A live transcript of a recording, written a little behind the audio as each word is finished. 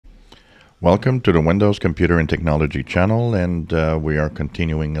Welcome to the Windows Computer and Technology channel, and we are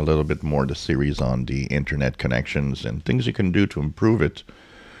continuing a little bit more the series on the internet connections and things you can do to improve it.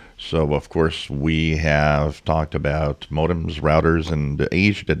 So, of course, we have talked about modems, routers, and the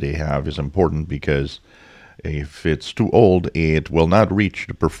age that they have is important because if it's too old, it will not reach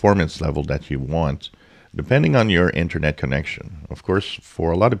the performance level that you want, depending on your internet connection. Of course,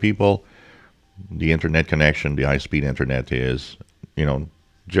 for a lot of people, the internet connection, the high-speed internet is,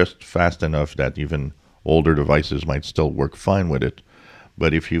 just fast enough that even older devices might still work fine with it.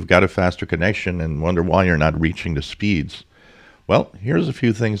 But if you've got a faster connection and wonder why you're not reaching the speeds, well, here's a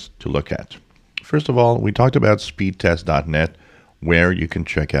few things to look at. First of all, we talked about speedtest.net, where you can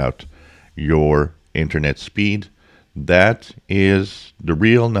check out your internet speed. That is the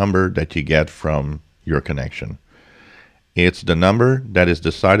real number that you get from your connection. It's the number that is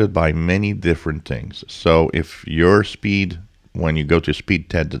decided by many different things. So if your speed, when you go to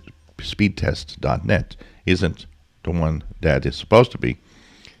speedtest.net, isn't the one that is supposed to be,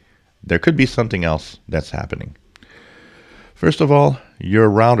 there could be something else that's happening. First of all, your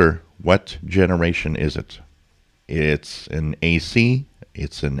router, what generation is it? It's an AC,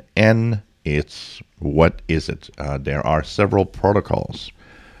 it's an N, what is it? There are several protocols.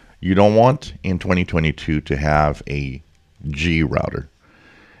 You don't want in 2022 to have a G router.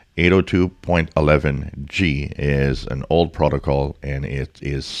 802.11g is an old protocol, and it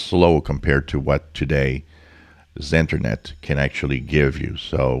is slow compared to what today's internet can actually give you.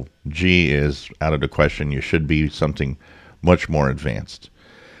 So G is out of the question. You should be something much more advanced.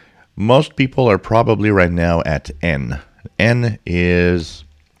 Most people are probably right now at N. N is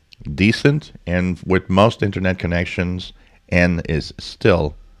decent, and with most internet connections, N is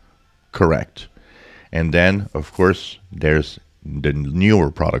still correct. And then, of course, there's the newer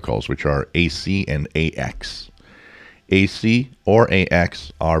protocols, which are AC and AX. AC or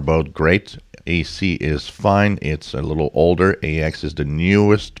AX are both great. AC is fine. It's a little older. AX is the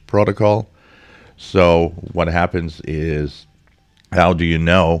newest protocol. So what happens is, how do you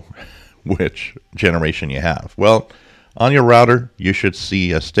know which generation you have? Well, on your router, you should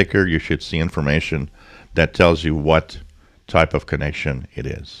see a sticker. You should see information that tells you what type of connection it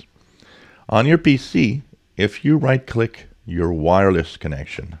is. On your PC, if you right-click your wireless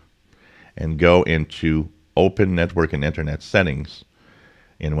connection and go into Open Network and Internet Settings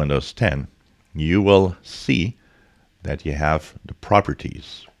in Windows 10, you will see that you have the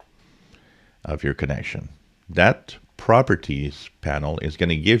properties of your connection. That properties panel is going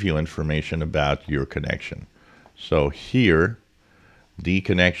to give you information about your connection. So here, the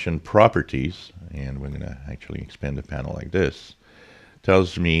connection properties, and we're going to actually expand the panel like this,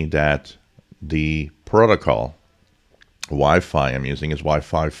 tells me that the protocol Wi-Fi I'm using is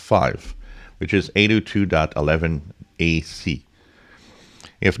Wi-Fi 5, which is 802.11ac.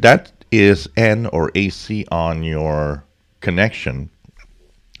 If that is N or AC on your connection,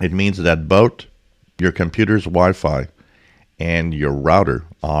 it means that both your computer's Wi-Fi and your router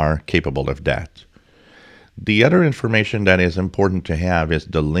are capable of that. The other information that is important to have is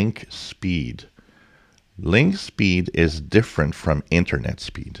the link speed. Link speed is different from internet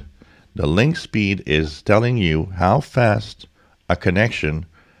speed. The link speed is telling you how fast a connection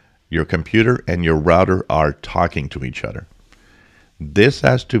your computer and your router are talking to each other. This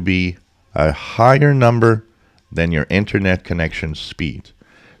has to be a higher number than your internet connection speed.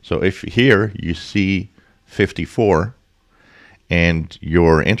 So if here you see 54 and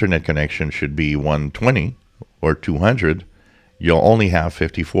your internet connection should be 120 or 200, you'll only have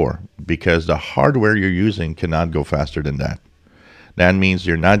 54 because the hardware you're using cannot go faster than that. That means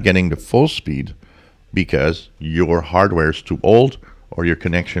you're not getting the full speed because your hardware is too old or your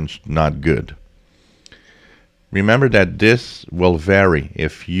connection's not good. Remember that this will vary.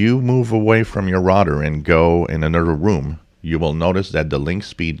 If you move away from your router and go in another room, you will notice that the link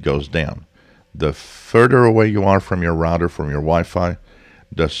speed goes down. The further away you are from your router, from your Wi-Fi,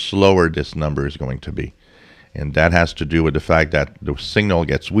 the slower this number is going to be. And that has to do with the fact that the signal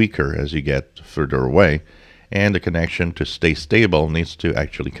gets weaker as you get further away, and the connection, to stay stable, needs to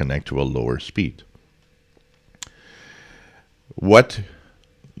actually connect to a lower speed. What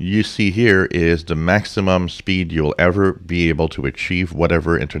you see here is the maximum speed you'll ever be able to achieve,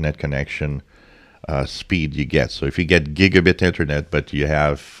 whatever internet connection speed you get. So if you get gigabit internet, but you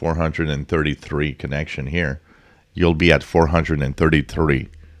have 433 connection here, you'll be at 433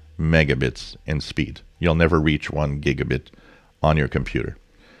 megabits in speed. You'll never reach 1 gigabit on your computer.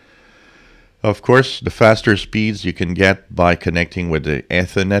 Of course, the faster speeds you can get by connecting with the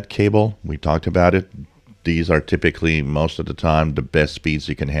Ethernet cable. We talked about it. These are typically, most of the time, the best speeds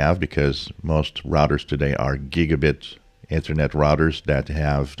you can have because most routers today are gigabit Ethernet routers that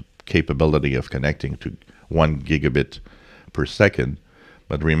have capability of connecting to 1 gigabit per second.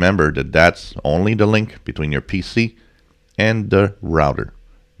 But remember that that's only the link between your PC and the router.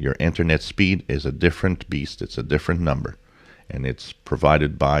 Your internet speed is a different beast. It's a different number, and it's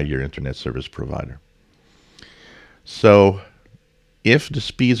provided by your internet service provider. So if the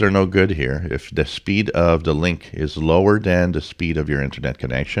speeds are no good here, if the speed of the link is lower than the speed of your internet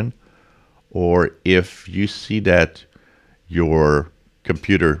connection, or if you see that your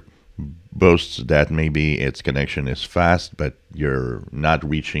computer boasts that maybe its connection is fast, but you're not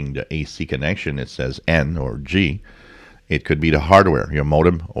reaching the AC connection, it says N or G, it could be the hardware, your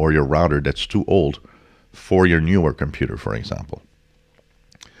modem or your router that's too old for your newer computer, for example.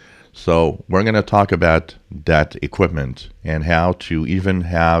 So we're going to talk about that equipment and how to even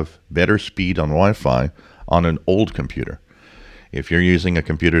have better speed on Wi-Fi on an old computer. If you're using a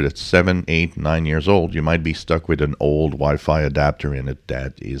computer that's 7, 8, 9 years old, you might be stuck with an old Wi-Fi adapter in it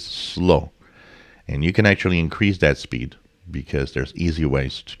that is slow. And you can actually increase that speed because there's easy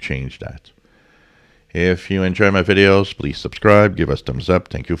ways to change that. If you enjoy my videos, please subscribe, give us thumbs up.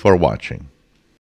 Thank you for watching.